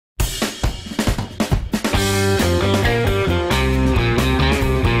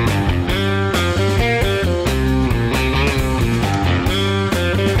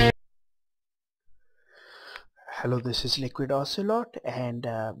Hello, this is Liquid Ocelot and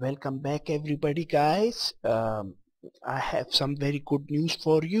welcome back everybody guys. I have some very good news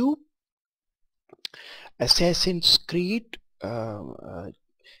for you. Assassin's Creed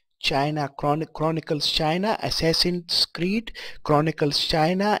Chronicles China, Assassin's Creed Chronicles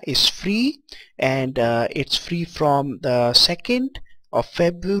China is free, and it's free from the 2nd of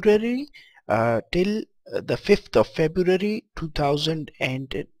February till the 5th of February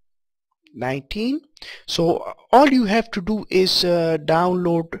 2019. So all you have to do is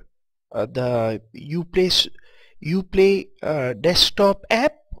download the Uplay desktop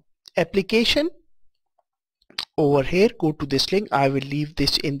application. Over here, go to this link. I will leave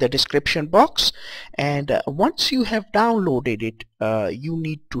this in the description box, and once you have downloaded it, you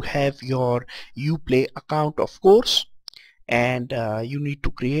need to have your Uplay account, of course, and you need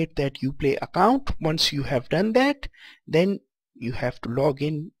to create that Uplay account. Once you have done that, then you have to log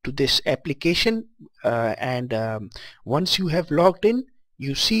in to this application, and once you have logged in,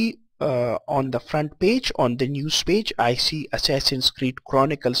 you see on the front page, on the news page, I see Assassin's Creed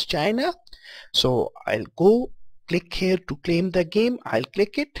Chronicles China. So I'll go click here to claim the game. I'll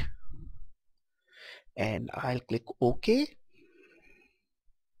click it and I'll click OK.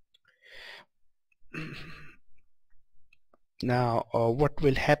 Now what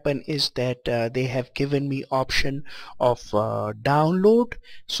will happen is that they have given me option of download.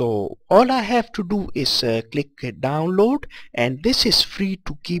 So all I have to do is click download, and this is free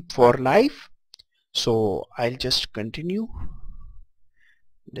to keep for life. So I'll just continue.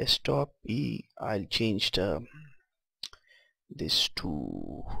 Desktop I'll change this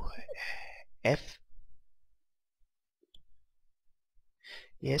to F.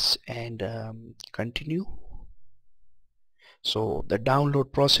 Yes, and continue. So the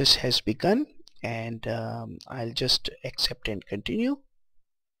download process has begun, and I'll just accept and continue.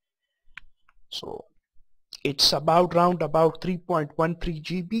 So it's round about 3.13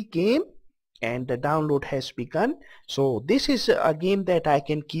 GB game, and the download has begun. So this is a game that I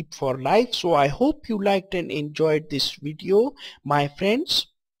can keep for life. So I hope you liked and enjoyed this video, my friends.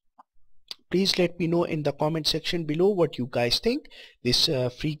 Please let me know in the comment section below what you guys think this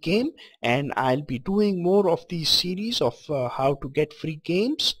free game, and I'll be doing more of these series of how to get free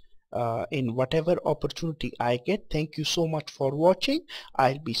games in whatever opportunity I get. Thank you so much for watching.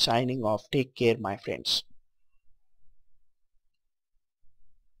 I'll be signing off. Take care, my friends.